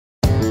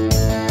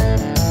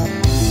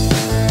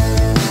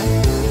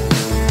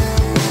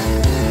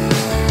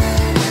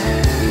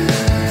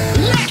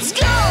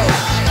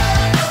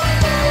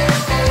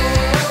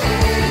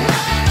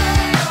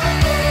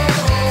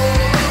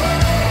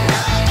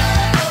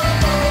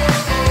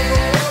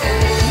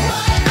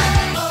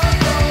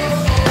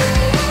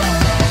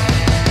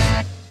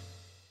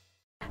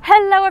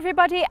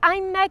everybody,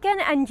 I'm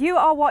Megan and you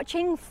are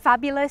watching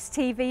Fabulous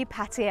TV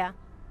Pattaya.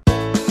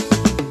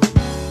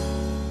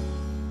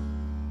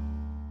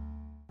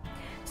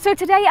 So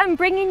today I'm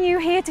bringing you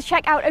here to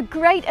check out a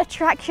great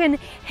attraction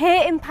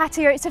here in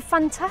Pattaya. It's a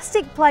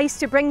fantastic place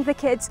to bring the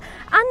kids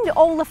and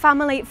all the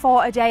family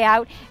for a day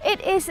out.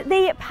 It is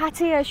the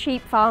Pattaya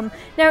Sheep Farm.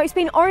 Now it's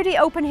been already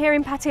open here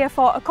in Pattaya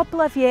for a couple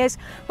of years,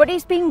 but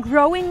it's been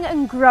growing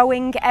and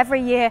growing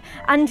every year.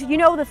 And you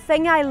know, the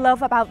thing I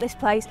love about this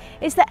place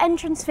is the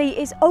entrance fee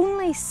is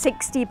only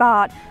 60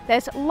 baht.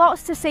 There's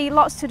lots to see,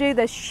 lots to do.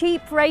 There's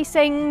sheep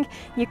racing,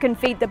 you can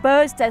feed the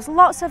birds, there's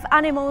lots of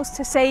animals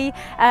to see.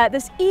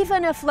 There's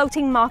even a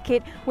floating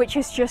market which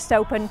has just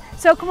opened.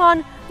 So come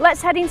on,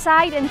 let's head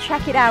inside and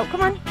check it out.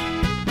 Come on.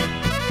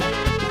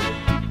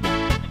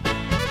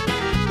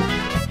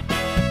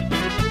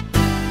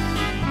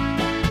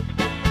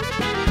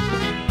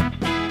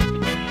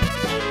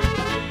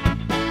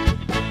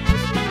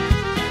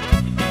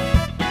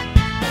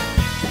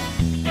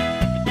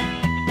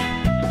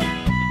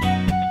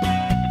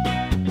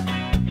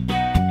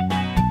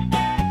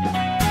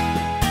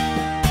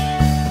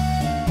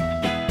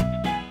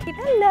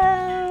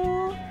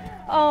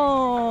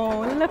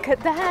 Oh, look at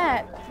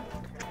that.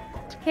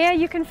 Here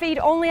you can feed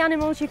all the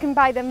animals, you can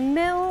buy the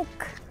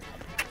milk.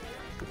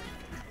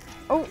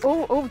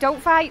 Oh,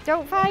 don't fight,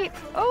 don't fight.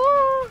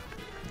 Oh!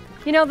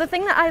 You know, the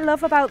thing that I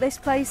love about this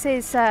place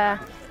is the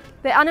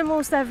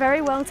animals, they're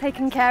very well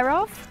taken care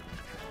of.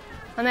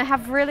 And they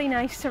have really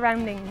nice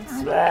surroundings.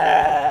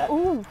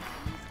 Ooh.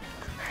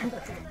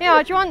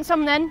 Yeah, do you want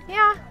some then?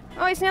 Yeah.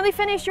 Oh, it's nearly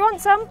finished, do you want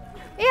some?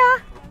 Yeah.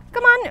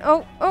 Come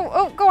on.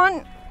 Oh, go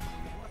on.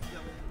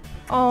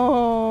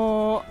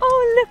 Oh,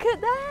 look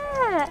at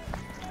that.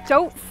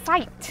 Don't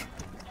fight.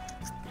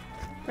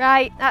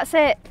 Right, that's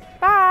it.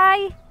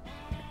 Bye.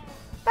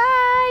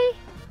 Bye.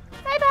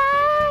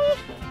 Bye-bye.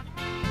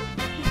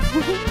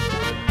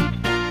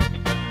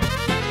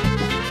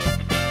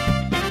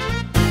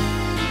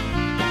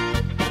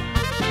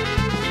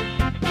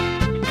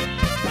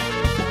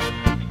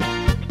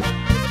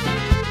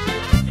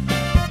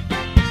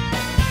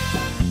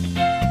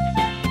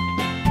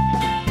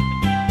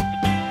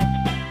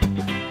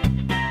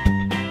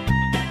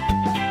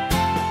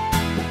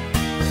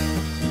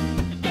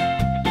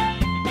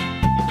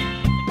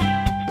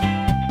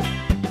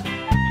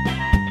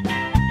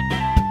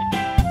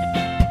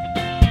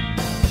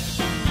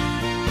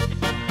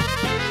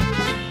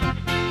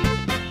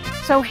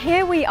 So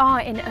here we are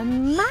in a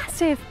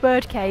massive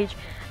bird cage,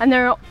 and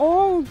there are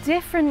all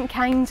different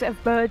kinds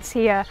of birds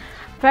here.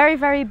 Very,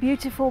 very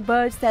beautiful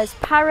birds. There's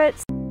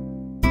parrots.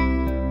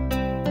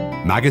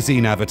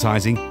 Magazine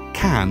advertising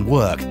can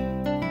work,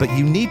 but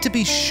you need to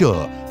be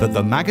sure that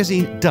the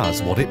magazine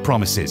does what it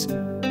promises.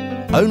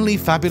 Only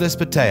Fabulous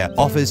Pattaya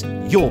offers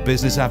your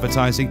business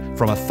advertising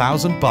from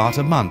 1,000 baht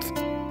a month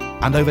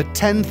and over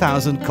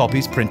 10,000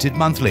 copies printed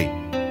monthly,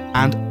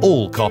 and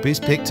all copies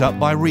picked up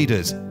by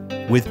readers,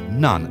 with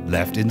none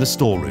left in the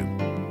storeroom.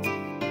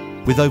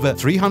 With over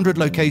 300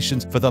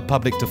 locations for the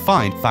public to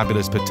find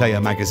Fabulous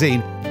Pattaya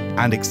magazine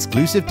and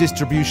exclusive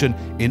distribution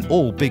in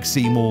all Big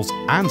C malls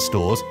and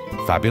stores,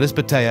 Fabulous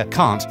Pattaya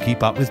can't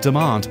keep up with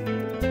demand.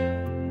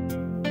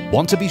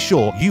 Want to be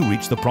sure you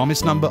reach the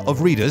promised number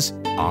of readers?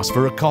 Ask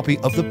for a copy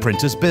of the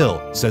printer's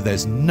bill so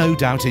there's no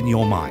doubt in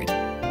your mind.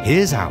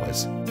 Here's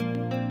ours.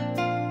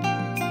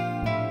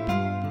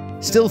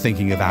 Still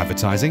thinking of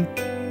advertising?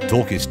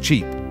 Talk is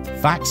cheap.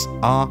 Facts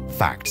are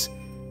facts.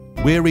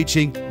 We're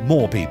reaching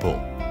more people.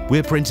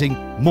 We're printing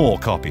more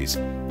copies.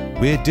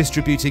 We're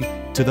distributing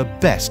to the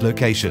best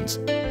locations.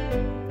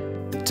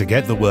 To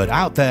get the word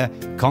out there,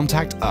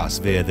 contact us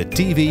via the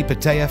TV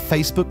Pattaya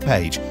Facebook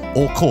page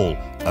or call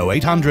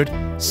 0800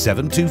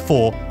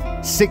 724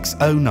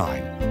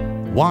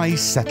 609. Why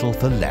settle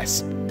for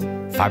less?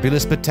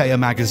 Fabulous Pattaya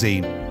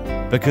magazine,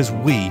 because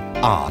we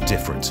are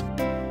different.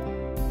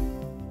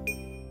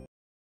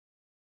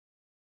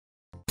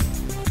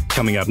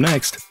 Coming up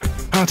next,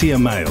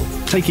 Pattaya Mail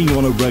taking you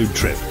on a road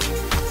trip.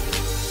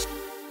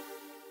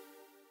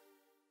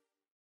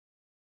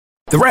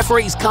 The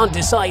referees can't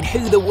decide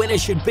who the winner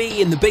should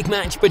be in the big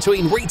match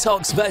between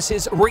Retox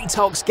versus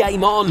Retox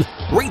Game On.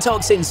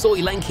 Retox in Soy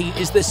Lenki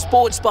is the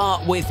sports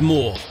bar with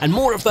more, and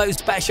more of those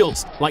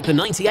specials, like the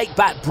 98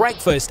 baht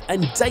breakfast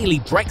and daily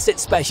Brexit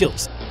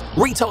specials.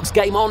 Retox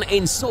Game On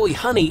in Soy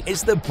Honey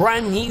is the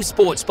brand new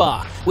sports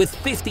bar with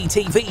 50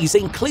 TVs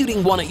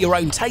including one at your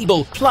own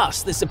table,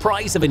 plus the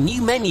surprise of a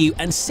new menu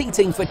and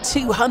seating for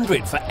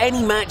 200 for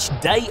any match,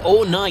 day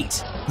or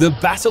night. The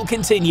battle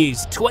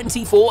continues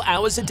 24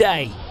 hours a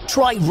day.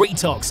 Try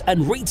Retox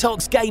and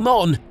Retox Game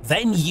On,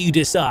 then you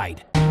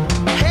decide.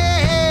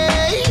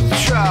 Hey,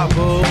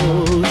 trouble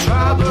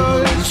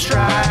and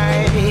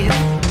strife.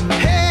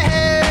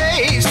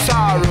 Hey,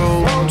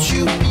 sorrow, won't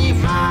you be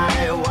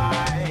my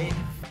wife?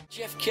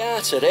 Jeff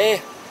Carter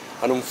here,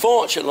 and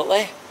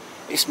unfortunately,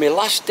 it's my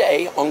last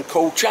day on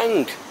Koh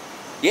Chang.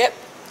 Yep,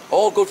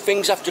 all good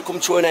things have to come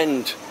to an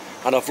end,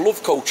 and I've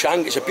loved Koh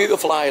Chang. It's a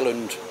beautiful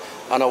island.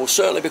 and I will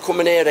certainly be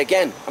coming here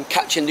again. I'm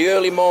catching the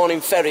early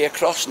morning ferry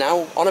across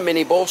now on a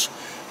minibus,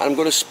 and I'm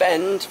going to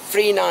spend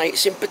 3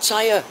 nights in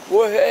Pattaya.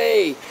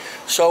 Whoa-hey!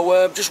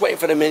 So just waiting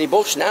for the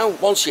minibus now.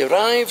 Once he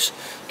arrives,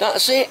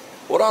 that's it.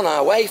 We're on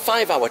our way,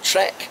 5-hour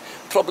trek.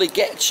 Probably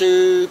get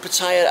to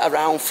Pattaya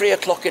around 3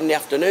 o'clock in the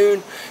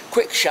afternoon.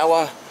 Quick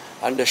shower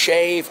and a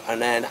shave,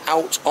 and then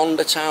out on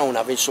the town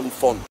having some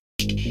fun.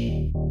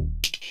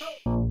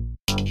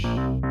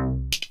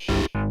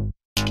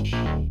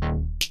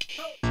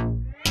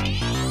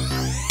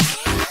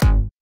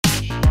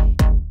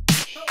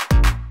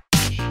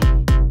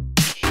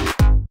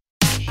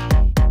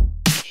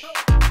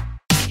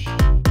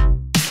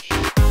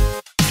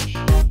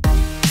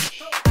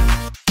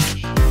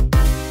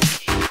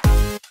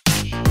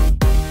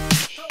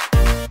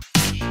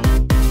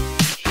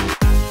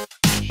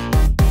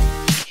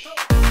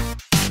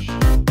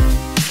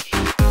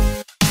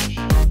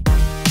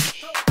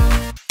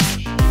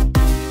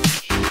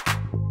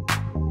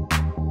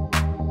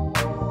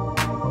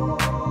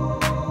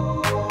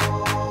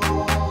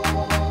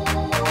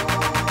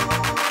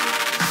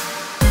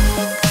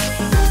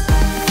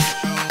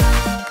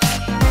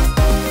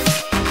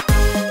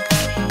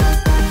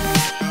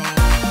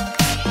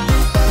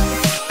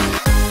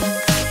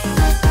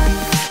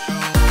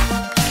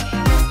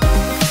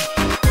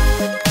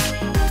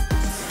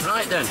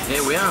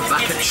 Here we are,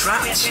 back at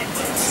Trapped.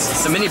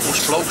 The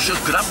minibus blokes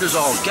just grabbed us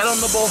all. Get on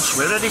the bus,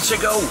 we're ready to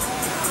go.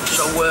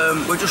 So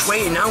we're just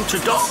waiting now to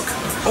dock.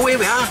 Oh, here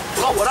we are.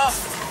 Look, we're off.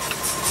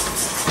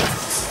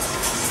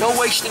 No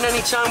wasting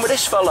any time with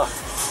this fella.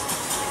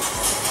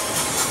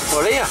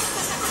 We're here.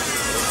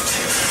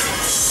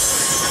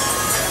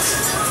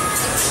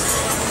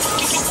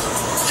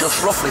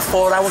 Just roughly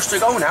 4 hours to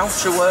go now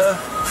to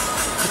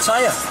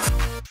Pattaya.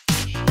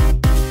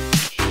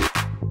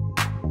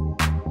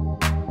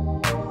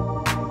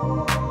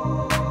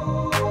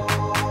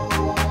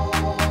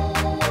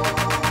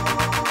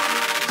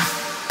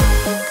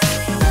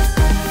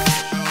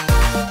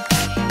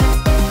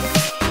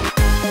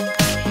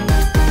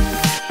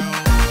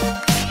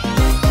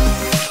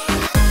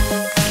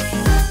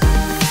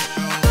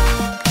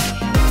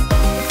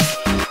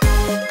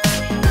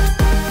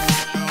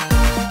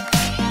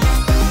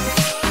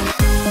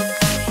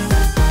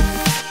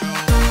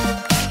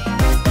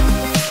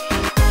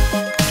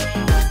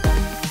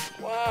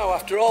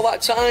 After all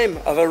that time,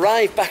 I've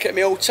arrived back at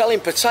my hotel in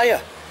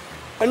Pattaya,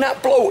 and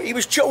that bloke, he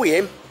was Joey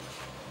him.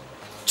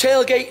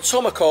 Tailgate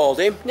Tom I called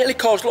him, nearly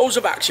caused loads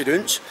of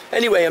accidents.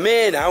 Anyway, I'm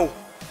here now,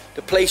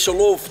 the place I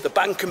love, the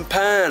Bank and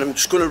Pan. I'm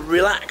just going to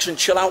relax and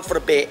chill out for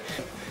a bit.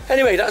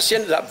 Anyway, that's the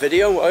end of that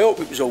video. I hope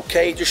it was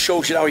okay. It just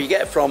shows you how you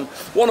get from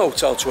one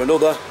hotel to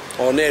another,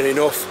 or near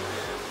enough,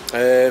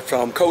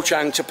 from Koh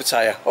Chang to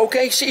Pattaya.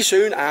 Okay, see you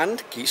soon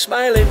and keep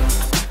smiling.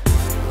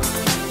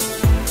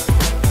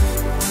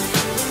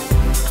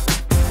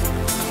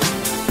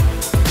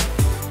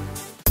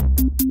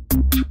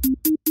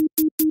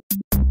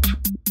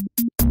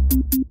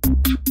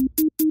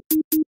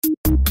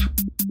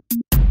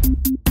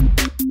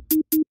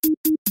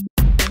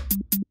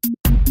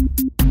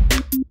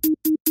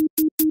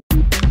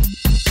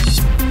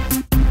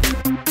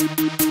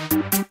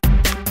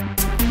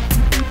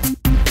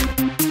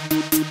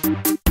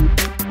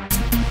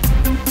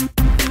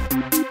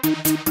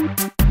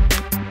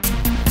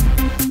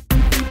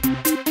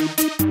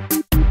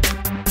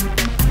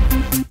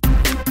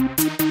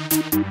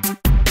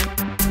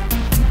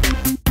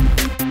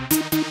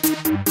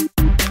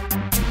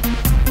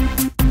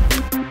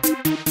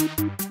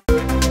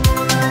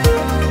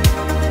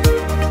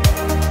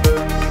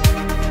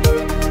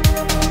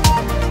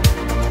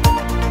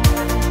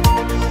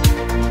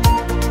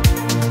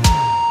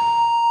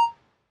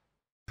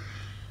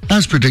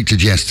 As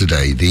predicted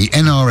yesterday, the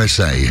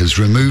NRSA has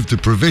removed the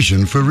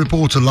provision for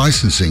reporter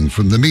licensing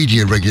from the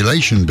Media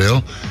Regulation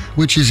Bill,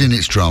 which is in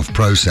its draft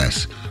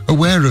process.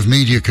 Aware of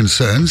media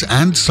concerns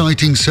and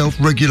citing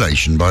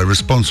self-regulation by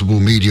responsible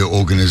media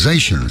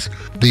organisations,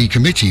 the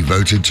committee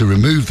voted to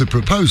remove the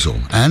proposal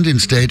and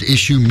instead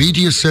issue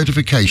media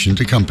certification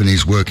to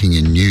companies working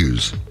in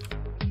news.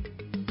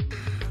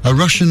 A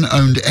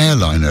Russian-owned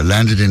airliner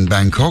landed in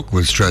Bangkok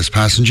with stressed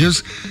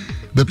passengers.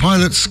 The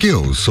pilot's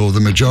skills saw the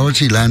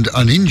majority land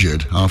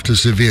uninjured after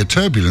severe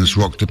turbulence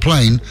rocked the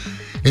plane,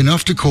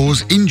 enough to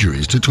cause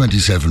injuries to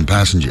 27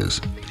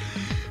 passengers.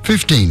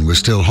 15 were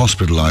still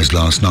hospitalised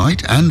last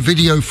night, and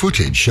video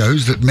footage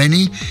shows that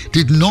many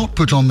did not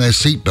put on their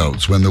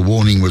seatbelts when the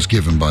warning was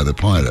given by the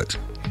pilot.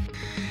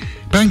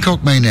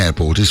 Bangkok Main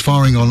Airport is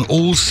firing on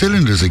all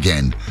cylinders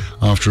again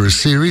after a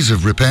series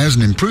of repairs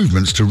and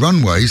improvements to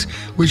runways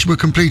which were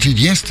completed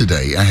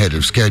yesterday ahead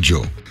of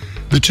schedule.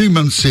 The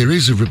 2-month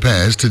series of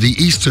repairs to the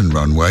eastern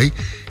runway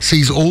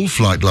sees all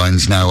flight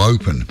lines now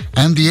open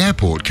and the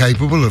airport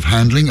capable of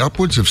handling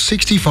upwards of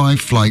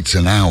 65 flights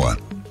an hour.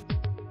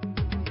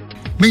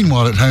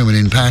 Meanwhile, at home and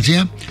in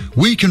Pattaya,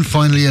 we can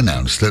finally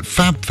announce that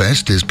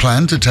FabFest is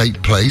planned to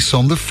take place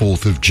on the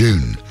 4th of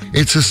June.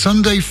 It's a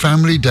Sunday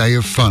family day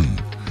of fun,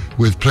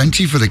 with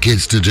plenty for the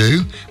kids to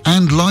do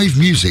and live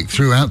music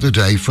throughout the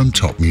day from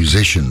top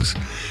musicians.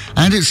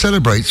 And it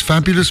celebrates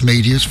Fabulous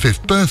Media's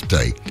 5th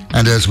birthday.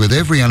 And as with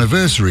every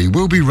anniversary,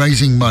 we'll be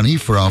raising money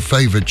for our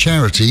favourite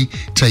charity,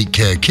 Take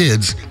Care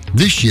Kids,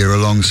 this year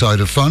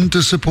alongside a fund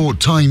to support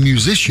Thai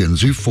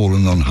musicians who've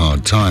fallen on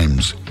hard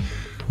times.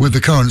 With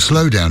the current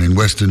slowdown in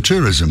Western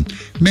tourism,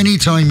 many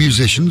Thai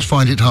musicians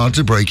find it hard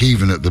to break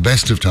even at the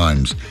best of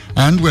times.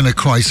 And when a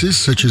crisis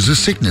such as a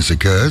sickness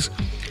occurs,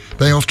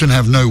 they often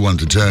have no one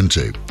to turn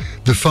to.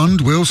 The fund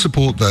will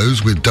support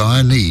those with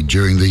dire need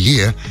during the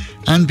year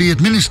and be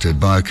administered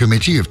by a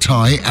committee of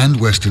Thai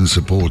and Western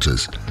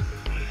supporters.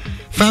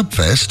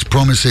 FabFest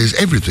promises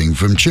everything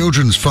from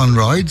children's fun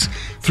rides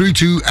through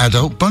to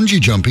adult bungee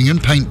jumping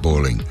and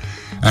paintballing,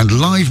 and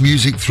live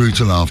music through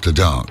till after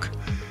dark.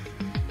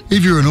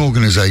 If you're an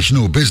organisation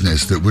or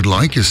business that would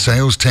like a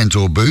sales tent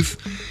or booth,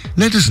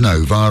 let us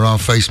know via our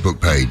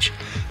Facebook page.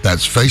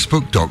 That's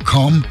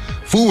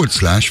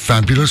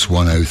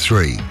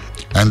facebook.com/Fabulous103.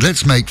 And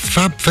let's make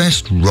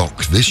FabFest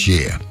rock this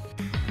year.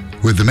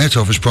 With the Met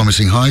Office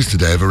promising highs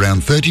today of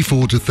around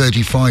 34 to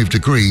 35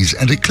 degrees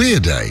and a clear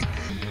day.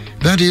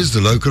 That is the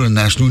local and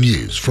national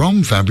news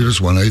from Fabulous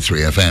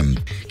 103 FM.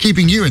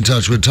 Keeping you in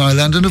touch with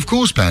Thailand and of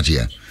course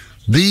Pattaya,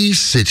 the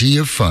city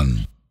of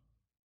fun.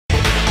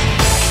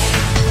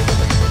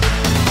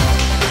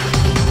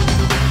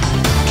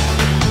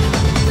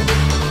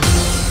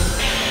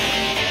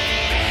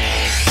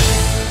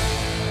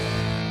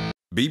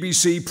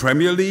 BBC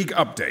Premier League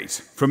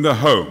update from the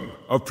home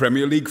of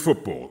Premier League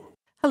football.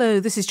 Hello,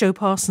 this is Jo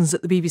Parsons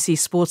at the BBC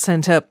Sports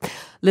Centre.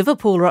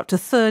 Liverpool are up to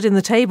third in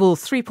the table,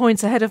 3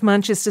 points ahead of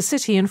Manchester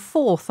City and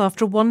fourth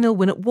after a 1-0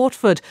 win at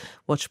Watford,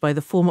 watched by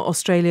the former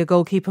Australia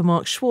goalkeeper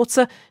Mark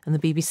Schwarzer and the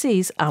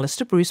BBC's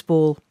Alistair Bruce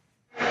Ball.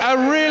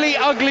 A really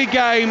ugly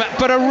game,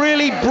 but a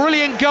really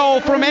brilliant goal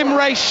from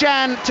Emre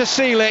Can to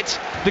seal it.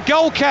 The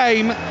goal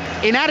came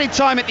in added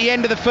time at the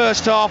end of the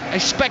first half. A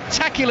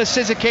spectacular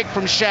scissor kick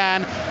from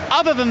Can.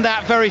 Other than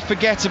that, very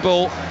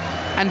forgettable.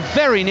 And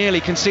very nearly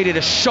conceded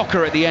a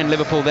shocker at the end,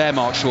 Liverpool there,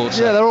 Mark Schwarzer.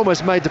 Yeah, they're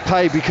almost made to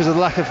pay because of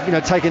the lack of,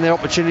 taking their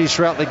opportunities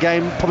throughout the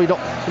game. Probably not,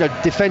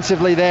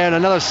 defensively there, and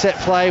another set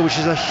play, which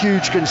is a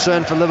huge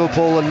concern for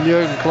Liverpool and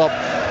Jurgen Klopp.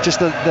 Just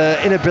the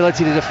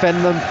inability to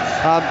defend them.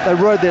 They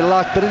rode their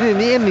luck, but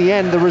in the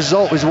end, the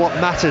result is what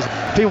matters.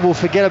 People will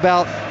forget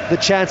about the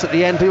chance at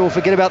the end. People will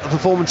forget about the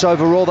performance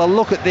overall. They'll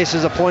look at this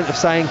as a point of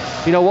saying,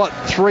 you know what,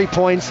 3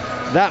 points,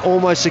 that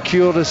almost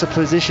secured us a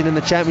position in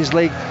the Champions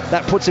League.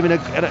 That puts them and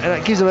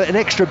it gives them an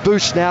extra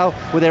boost now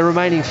with their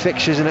remaining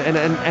fixtures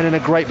and in a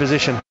great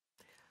position.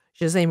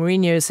 Jose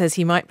Mourinho says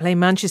he might play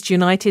Manchester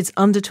United's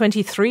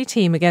under-23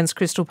 team against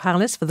Crystal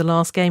Palace for the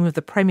last game of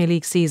the Premier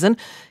League season.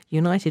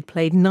 United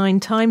played 9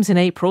 times in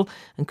April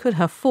and could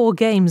have 4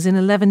 games in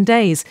 11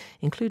 days,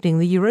 including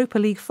the Europa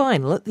League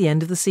final at the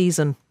end of the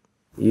season.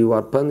 You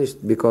are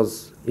punished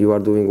because you are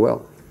doing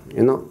well,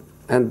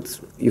 And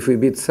if we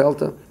beat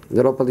Celta, the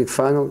Europa League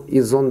final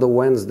is on the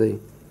Wednesday,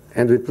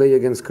 and we play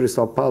against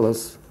Crystal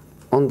Palace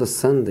on the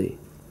Sunday.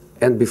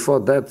 And before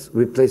that,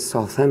 we play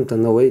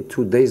Southampton away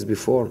 2 days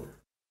before.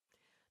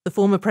 The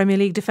former Premier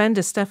League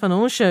defender Stéphane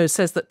Henchoz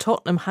says that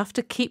Tottenham have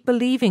to keep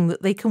believing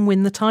that they can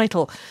win the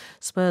title.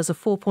 Spurs are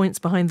 4 points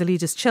behind the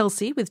leaders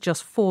Chelsea with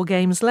just 4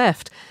 games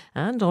left.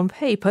 And on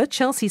paper,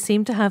 Chelsea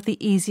seem to have the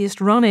easiest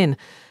run-in.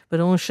 But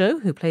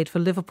Henchoz, who played for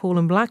Liverpool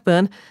and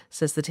Blackburn,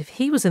 says that if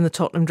he was in the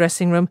Tottenham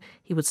dressing room,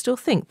 he would still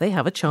think they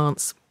have a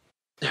chance.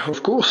 Yeah,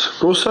 of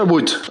course I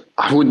would.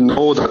 I would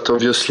know that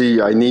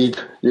obviously I need,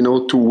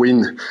 to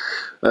win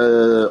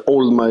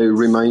all my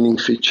remaining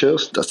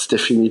fixtures. That's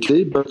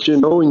definitely. But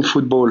in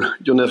football,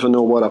 you never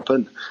know what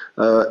happens.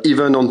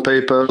 Even on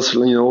papers,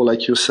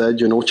 like you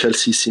said,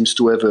 Chelsea seems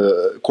to have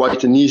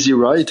quite an easy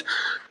ride.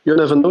 You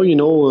never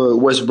know,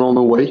 West Brom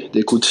away,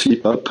 they could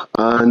slip up.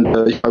 And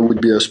if I would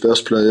be a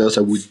Spurs player,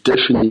 I would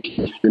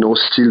definitely,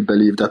 still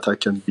believe that I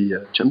can be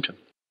a champion.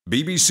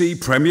 BBC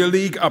Premier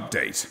League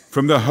update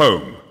from the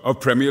home of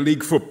Premier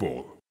League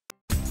football.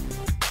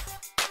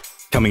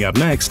 Coming up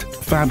next,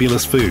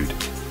 fabulous food.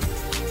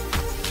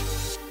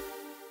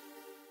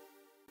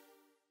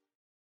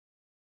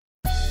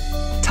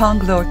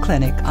 Tonglor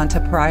Clinic on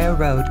Pattaya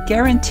Road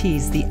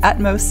guarantees the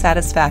utmost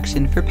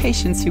satisfaction for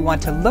patients who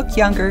want to look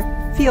younger,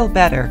 feel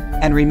better,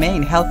 and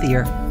remain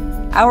healthier.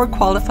 Our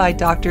qualified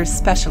doctors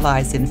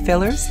specialize in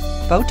fillers,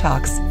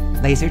 Botox,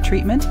 laser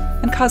treatment,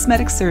 and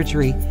cosmetic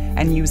surgery,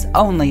 and use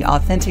only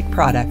authentic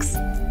products.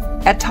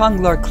 At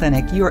Tonglor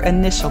Clinic, your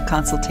initial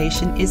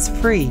consultation is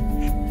free,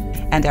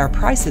 and our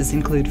prices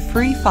include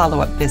free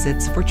follow-up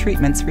visits for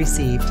treatments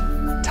received.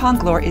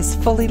 Tonglor is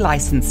fully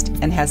licensed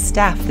and has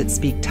staff that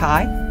speak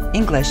Thai,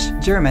 English,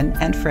 German,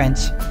 and French.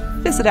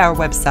 Visit our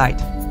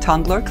website,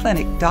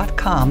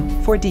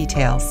 tonglorclinic.com, for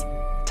details.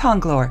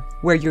 Tonglor,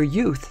 where your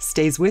youth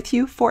stays with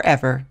you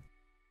forever.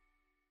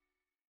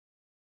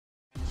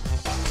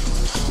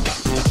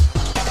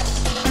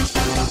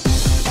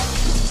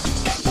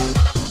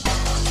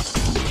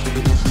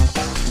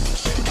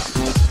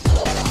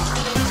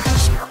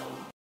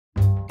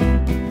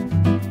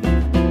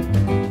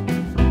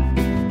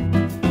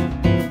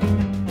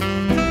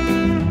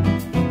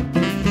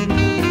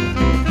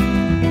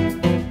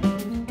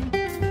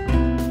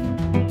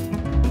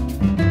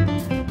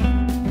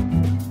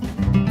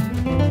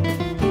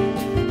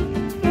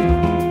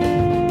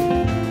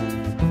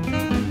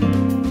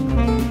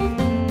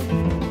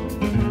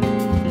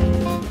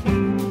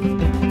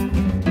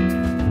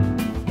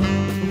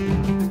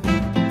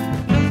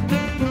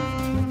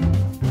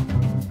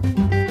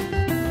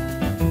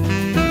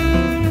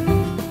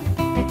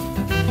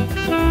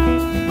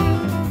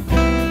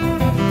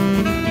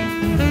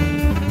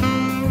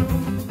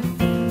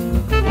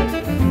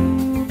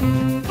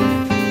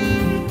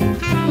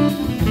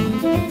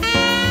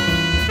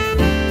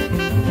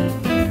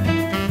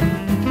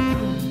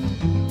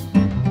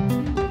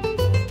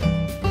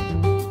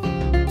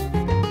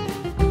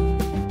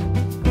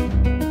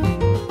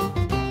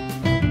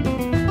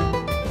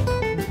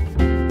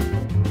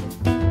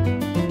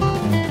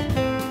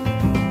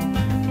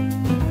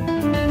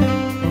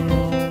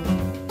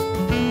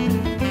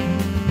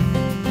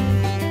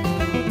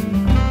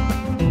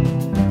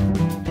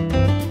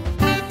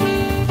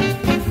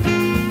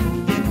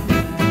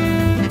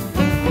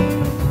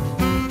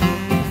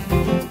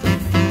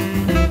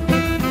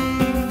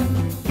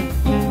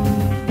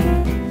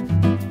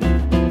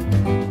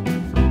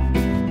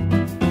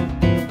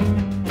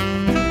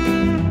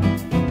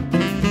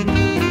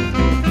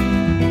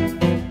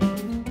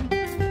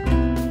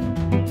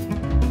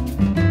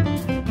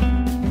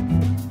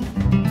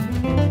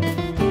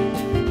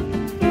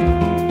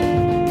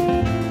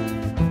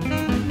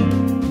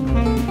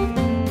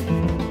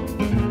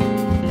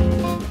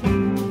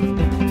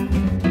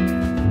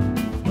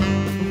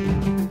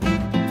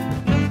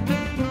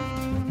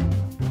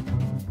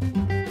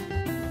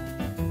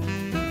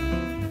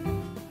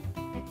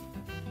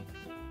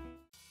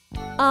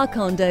 Our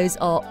condos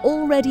are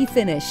already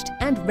finished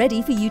and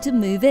ready for you to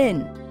move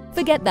in.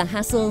 Forget the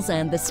hassles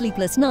and the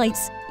sleepless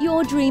nights.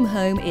 Your dream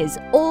home is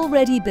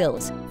already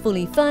built,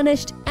 fully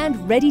furnished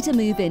and ready to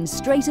move in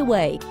straight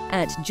away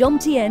at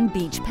Jomtien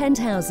Beach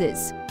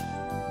Penthouses.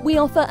 We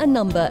offer a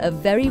number of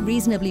very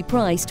reasonably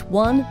priced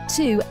 1,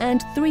 2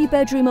 and 3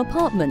 bedroom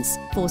apartments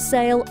for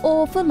sale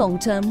or for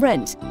long-term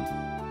rent.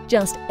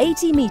 Just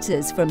 80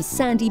 metres from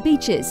sandy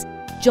beaches,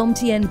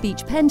 Jomtien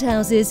Beach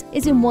Penthouses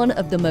is in one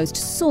of the most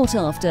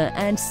sought-after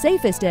and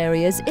safest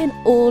areas in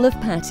all of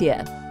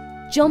Pattaya.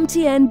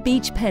 Jomtien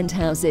Beach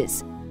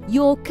Penthouses,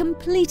 your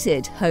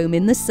completed home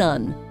in the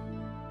sun.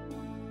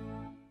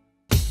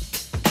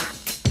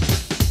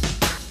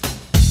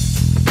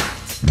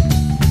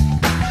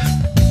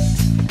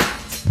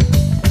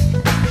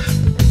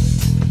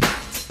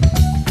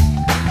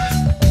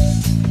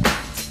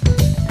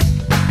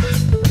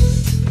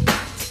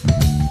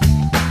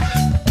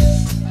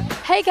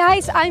 Hey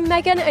guys, I'm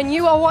Megan and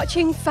you are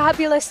watching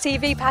Fabulous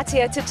TV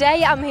Pattaya.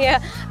 Today I'm here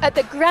at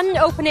the grand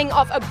opening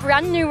of a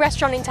brand new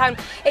restaurant in town.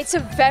 It's a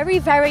very,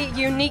 very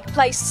unique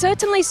place,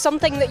 certainly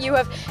something that you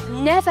have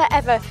never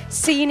ever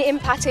seen in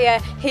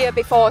Pattaya here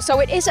before.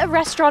 So it is a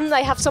restaurant,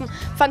 they have some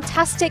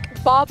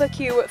fantastic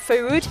barbecue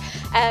food.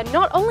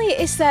 Not only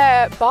is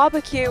there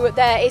barbecue,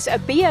 there is a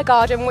beer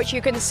garden which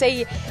you can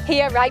see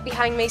here right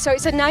behind me. So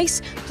it's a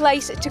nice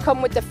place to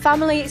come with the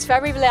family, it's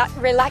very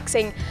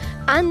relaxing.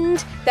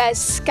 And there's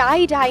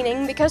sky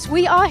dining because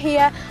we are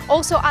here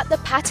also at the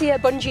Pattaya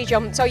bungee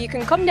jump. So you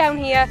can come down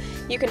here,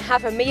 you can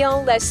have a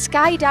meal, there's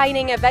sky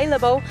dining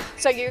available,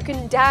 so you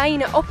can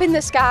dine up in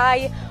the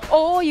sky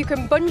or you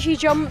can bungee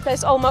jump.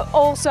 There's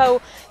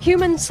also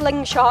human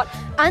slingshot,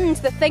 and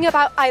the thing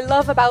I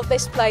love about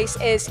this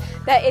place is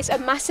there is a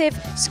massive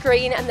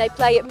screen and they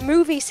play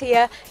movies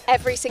here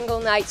every single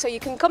night. So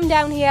you can come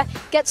down here,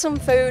 get some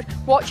food,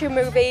 watch a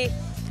movie,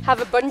 have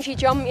a bungee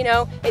jump, you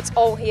know, it's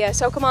all here.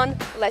 So come on,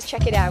 let's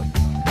check it out.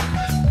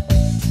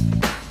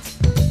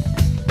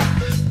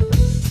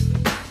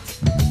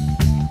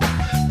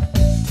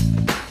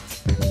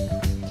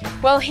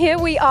 Well, here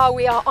we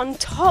are on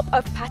top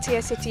of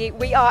Pattaya City.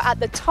 We are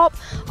at the top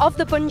of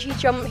the bungee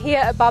jump here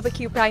at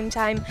Barbecue Prime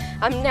Time.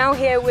 I'm now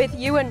here with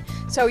Ewan.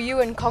 So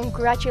Ewan,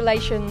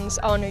 congratulations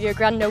on your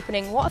grand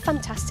opening. What a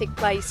fantastic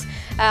place.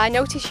 I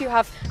notice you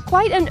have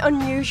quite an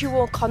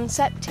unusual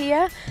concept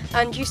here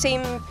and you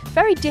seem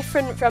very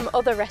different from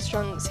other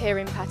restaurants here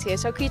in Pattaya.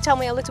 So can you tell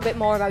me a little bit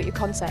more about your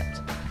concept?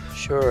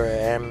 Sure.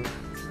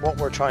 What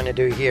we're trying to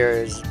do here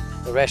is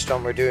the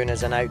restaurant we're doing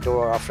is an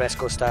outdoor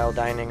alfresco style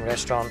dining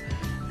restaurant.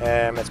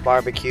 It's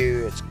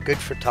barbecue, it's good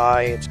for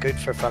Thai, it's good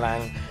for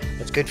Falang,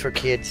 it's good for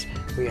kids.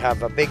 We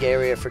have a big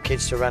area for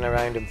kids to run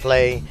around and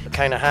play,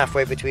 kind of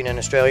halfway between an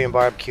Australian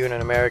barbecue and an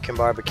American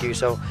barbecue,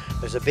 so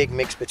there's a big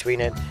mix between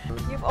it.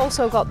 You've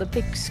also got the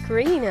big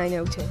screen, I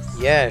noticed.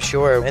 Yeah,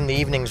 sure. In the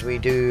evenings we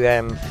do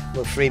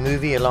a free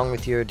movie along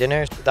with your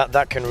dinner.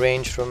 That can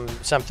range from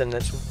something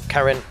that's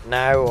current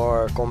now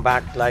or going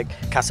back like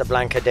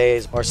Casablanca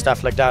days or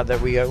stuff like that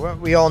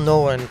we all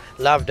know and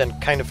loved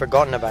and kind of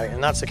forgotten about,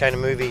 and that's the kind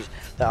of movies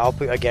that I'll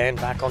put again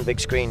back on big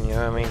screen, you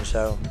know what I mean?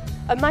 So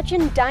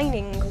imagine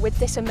dining with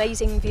this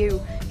amazing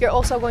view. You're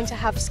also going to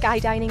have sky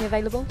dining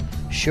available?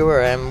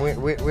 Sure,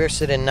 we're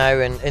sitting now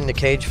in the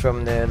cage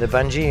from the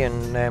bungee,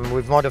 and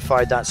we've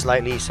modified that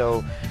slightly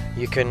so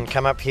you can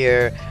come up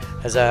here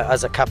as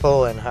a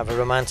couple and have a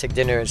romantic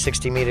dinner at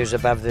 60 meters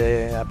above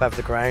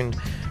the ground,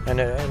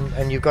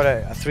 and you've got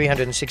a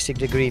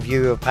 360-degree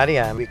view of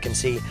Pattaya. We can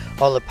see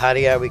all of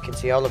Pattaya, we can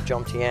see all of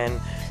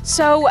Jomtien.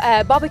 So,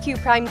 Barbecue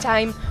Prime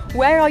Time,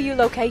 where are you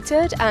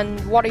located and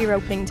what are your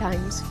opening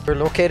times? We're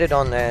located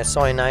on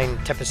Soi 9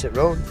 Tepasit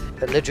Road,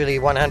 but literally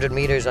 100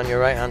 meters on your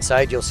right hand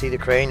side you'll see the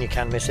crane, you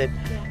can't miss it.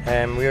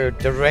 Yeah. We're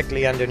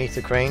directly underneath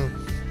the crane.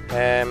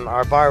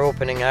 Our bar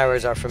opening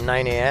hours are from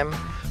 9 AM.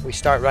 We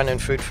start running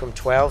food from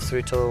 12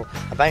 through till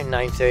about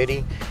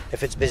 9:30.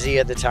 If it's busy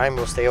at the time,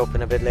 we'll stay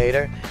open a bit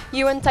later.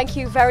 Ewan, thank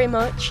you very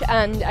much,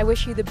 and I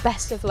wish you the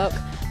best of luck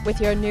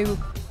with your new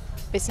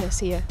business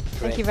here. Great.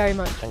 Thank you very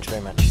much. Thanks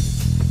very much.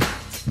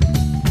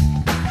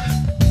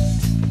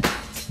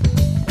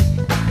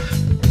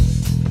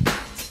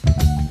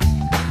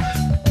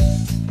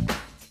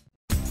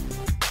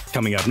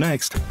 Coming up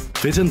next,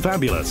 Fit and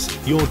Fabulous,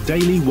 your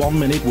daily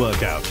 1-minute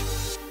workout.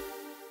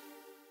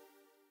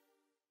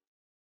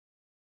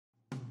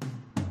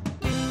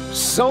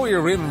 So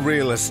you're in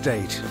real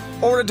estate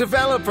or a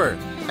developer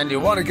and you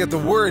want to get the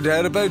word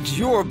out about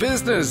your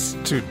business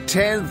to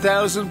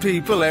 10,000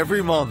 people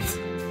every month.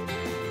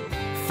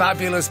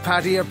 Fabulous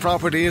Pattaya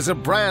Property is a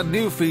brand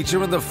new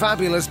feature in the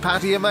Fabulous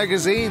Pattaya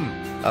magazine.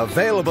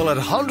 Available at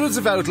hundreds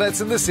of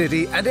outlets in the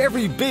city and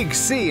every big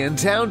C in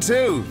town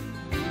too.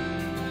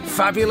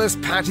 Fabulous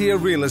Pattaya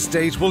Real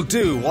Estate will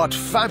do what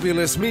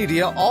Fabulous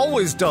Media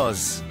always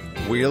does.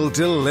 We'll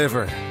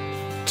deliver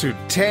to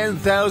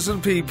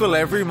 10,000 people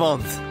every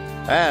month.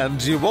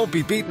 And you won't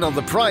be beaten on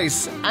the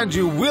price, and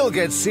you will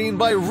get seen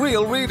by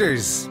real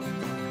readers.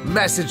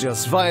 Message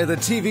us via the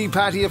TV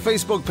Pattaya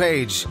Facebook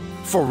page.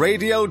 For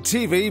radio,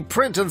 TV,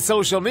 print and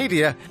social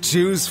media,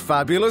 choose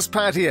Fabulous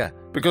Pattaya,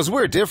 because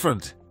we're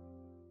different.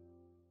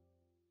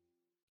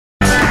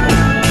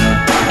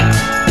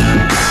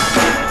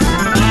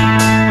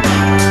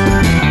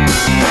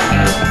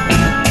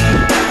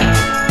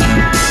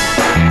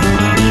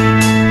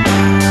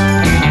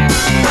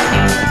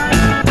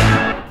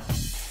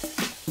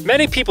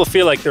 Many people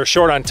feel like they're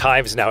short on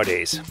times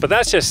nowadays, but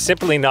that's just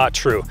simply not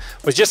true.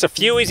 With just a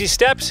few easy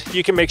steps,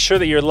 you can make sure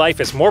that your life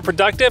is more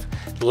productive,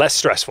 less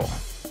stressful.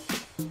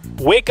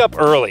 Wake up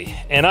early,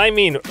 and I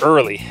mean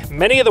early.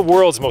 Many of the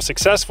world's most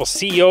successful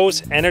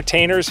CEOs,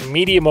 entertainers,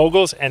 media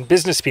moguls, and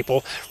business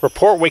people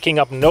report waking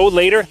up no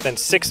later than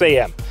 6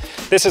 a.m.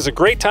 This is a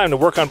great time to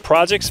work on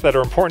projects that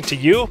are important to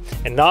you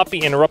and not be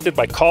interrupted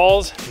by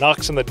calls,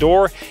 knocks on the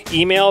door,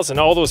 emails, and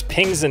all those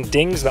pings and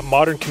dings that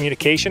modern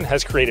communication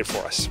has created for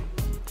us.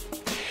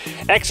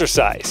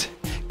 Exercise.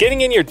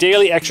 Getting in your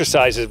daily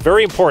exercise is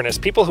very important, as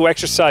people who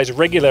exercise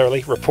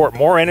regularly report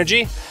more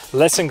energy,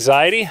 less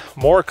anxiety,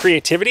 more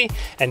creativity,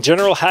 and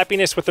general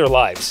happiness with their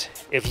lives.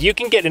 If you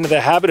can get into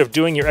the habit of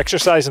doing your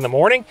exercise in the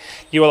morning,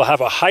 you will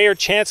have a higher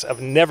chance of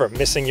never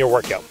missing your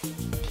workout.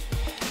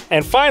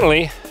 And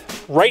finally,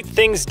 write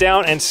things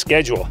down and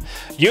schedule.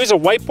 Use a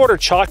whiteboard or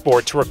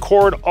chalkboard to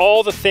record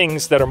all the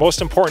things that are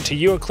most important to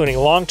you, including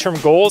long-term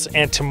goals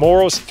and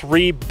tomorrow's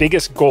 3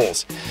 biggest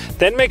goals.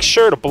 Then make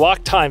sure to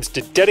block times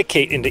to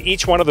dedicate into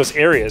each one of those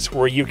areas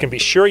where you can be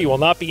sure you will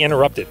not be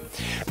interrupted.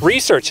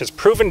 Research has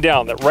proven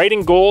down that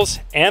writing goals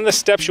and the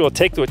steps you will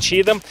take to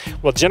achieve them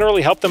will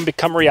generally help them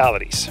become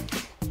realities.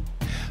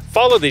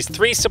 Follow these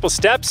 3 simple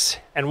steps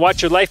and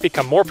watch your life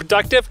become more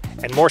productive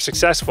and more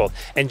successful.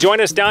 And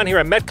join us down here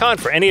at Metcon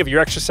for any of your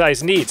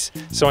exercise needs.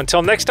 So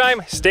until next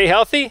time, stay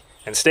healthy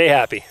and stay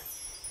happy.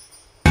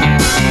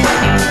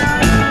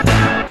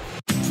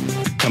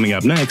 Coming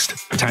up next,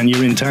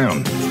 Tanya in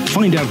Town.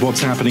 Find out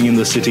what's happening in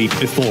the city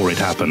before it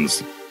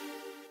happens.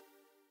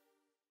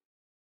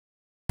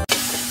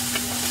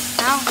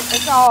 เอาไป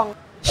จอง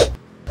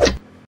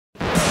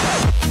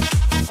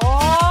โอ้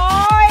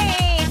ย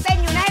เต้น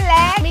อยู่นั่นแหล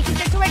ะมีคิด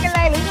จะช่วยกันเล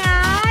ยหรือไง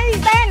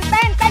เต้น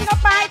เข้า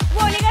ไปพ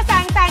วกนี้ก็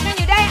สั่งกันอ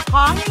ยู่ได้ข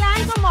องในร้าน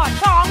ก็หมด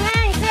ของแห้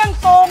งเครื่อง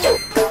ปรุง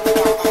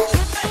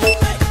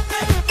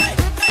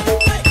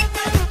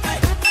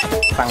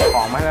สั่งข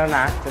องมาแล้วน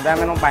ะจะได้ไ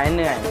ม่ต้องไปให้เ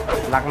หนื่อย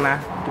รักนะ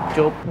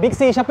จุ๊บบิ๊ก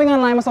ซีช้อปปิ้งออ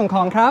นไลน์มาส่งข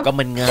องครับก็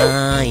มันง่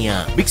ายอ่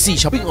ะบิ๊กซี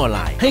ช้อปปิ้งออนไล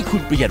น์ให้คุ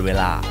ณประหยัดเว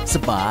ลาส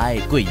บาย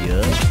กว่าเยอ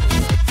ะ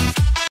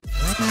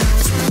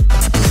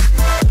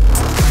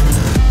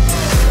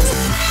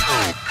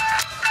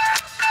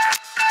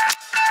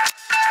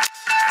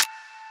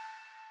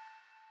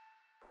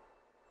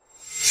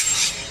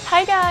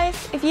Hi guys!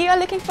 If you are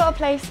looking for a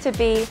place to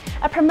be,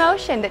 a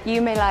promotion that you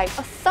may like,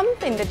 or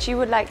something that you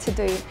would like to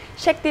do,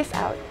 check this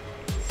out.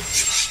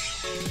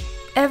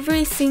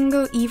 Every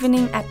single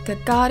evening at the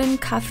Garden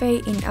Cafe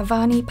in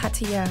Avani,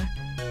 Pattaya,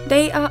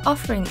 they are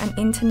offering an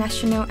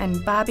international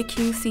and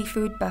barbecue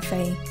seafood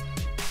buffet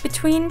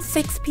between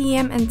 6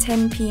 p.m. and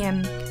 10 p.m.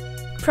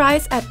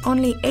 Priced at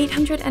only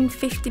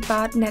 850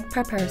 baht net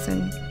per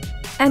person.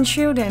 And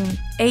children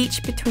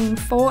aged between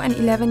 4 and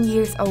 11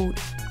 years old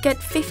get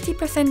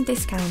 50%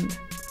 discount.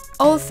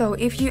 Also,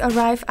 if you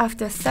arrive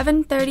after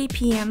 7:30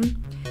 p.m.,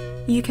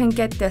 you can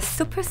get the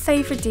super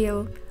saver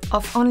deal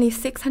of only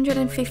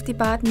 650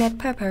 baht net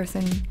per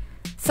person.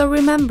 So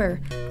remember,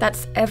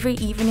 that's every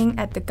evening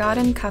at the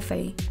Garden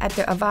Cafe at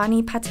the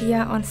Avani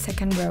Pattaya on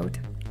 2nd Road.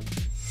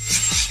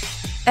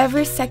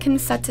 Every second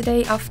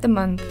Saturday of the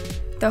month,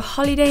 the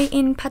Holiday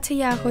Inn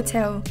Pattaya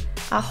Hotel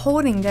are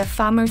holding their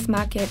farmers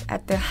market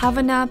at the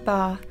Havana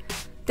Bar.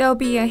 There'll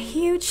be a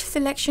huge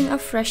selection of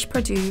fresh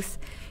produce,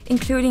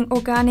 including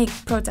organic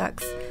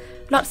products,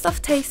 lots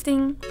of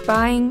tasting,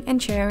 buying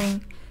and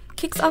sharing.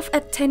 Kicks off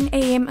at 10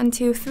 a.m.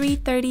 until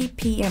 3:30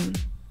 p.m.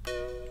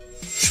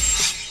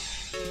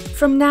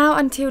 From now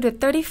until the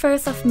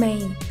 31st of May,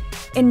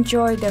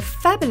 enjoy the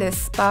Fabulous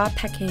Spa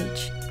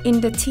package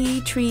in the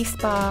Tea Tree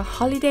Spa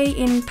Holiday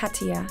Inn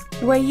Pattaya,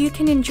 where you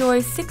can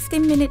enjoy 60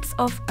 minutes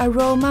of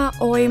aroma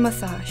oil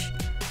massage,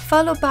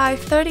 followed by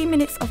 30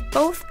 minutes of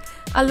both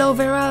aloe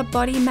vera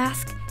body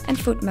mask and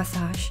foot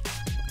massage,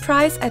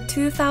 priced at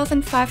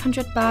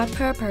 2,500 baht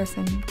per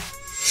person.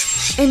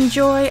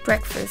 Enjoy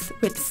breakfast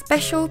with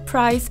special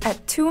price at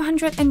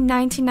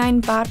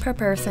 299 baht per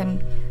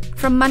person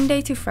from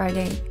Monday to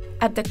Friday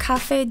at the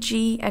Cafe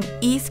G and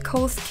East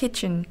Coast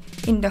Kitchen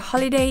in the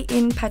Holiday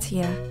Inn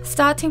Pattaya,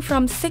 starting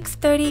from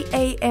 6:30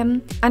 a.m.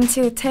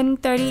 until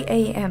 10:30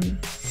 a.m.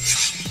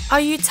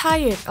 Are you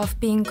tired of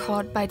being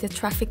caught by the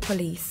traffic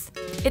police?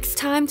 It's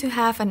time to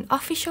have an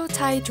official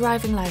Thai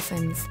driving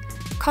license.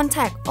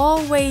 Contact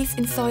All Ways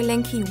in Soi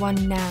Lenki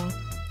 1 now.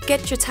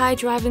 Get your Thai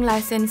driving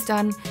license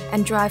done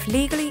and drive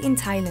legally in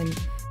Thailand.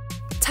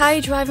 Thai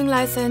driving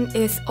license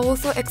is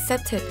also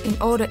accepted in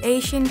all the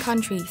Asian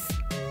countries.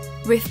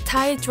 With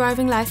Thai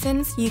driving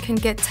license, you can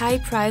get Thai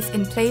price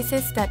in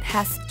places that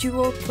has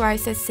dual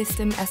prices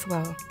system as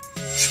well.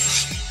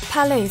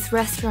 Palace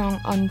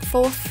Restaurant on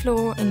 4th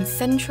floor in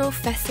Central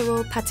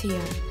Festival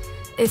Pattaya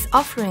is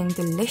offering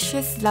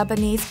delicious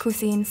Lebanese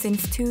cuisine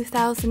since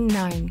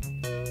 2009.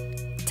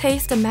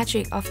 Taste the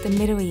magic of the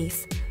Middle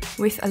East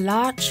with a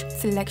large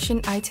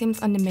selection items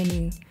on the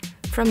menu,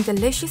 from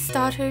delicious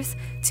starters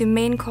to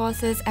main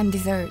courses and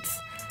desserts.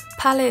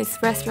 Palace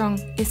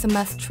Restaurant is a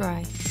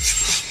must-try.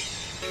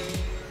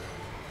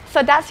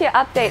 So that's your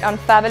update on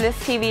Fabulous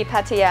TV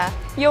Pattaya.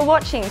 You're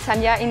watching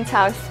Tanya in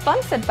Town,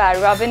 sponsored by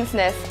Robin's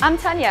Nest. I'm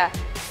Tanya.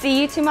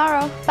 See you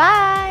tomorrow.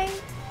 Bye!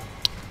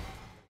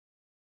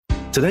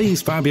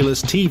 Today's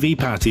Fabulous TV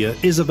Pattaya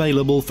is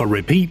available for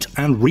repeat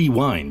and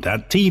rewind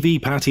at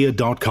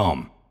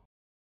tvpattaya.com.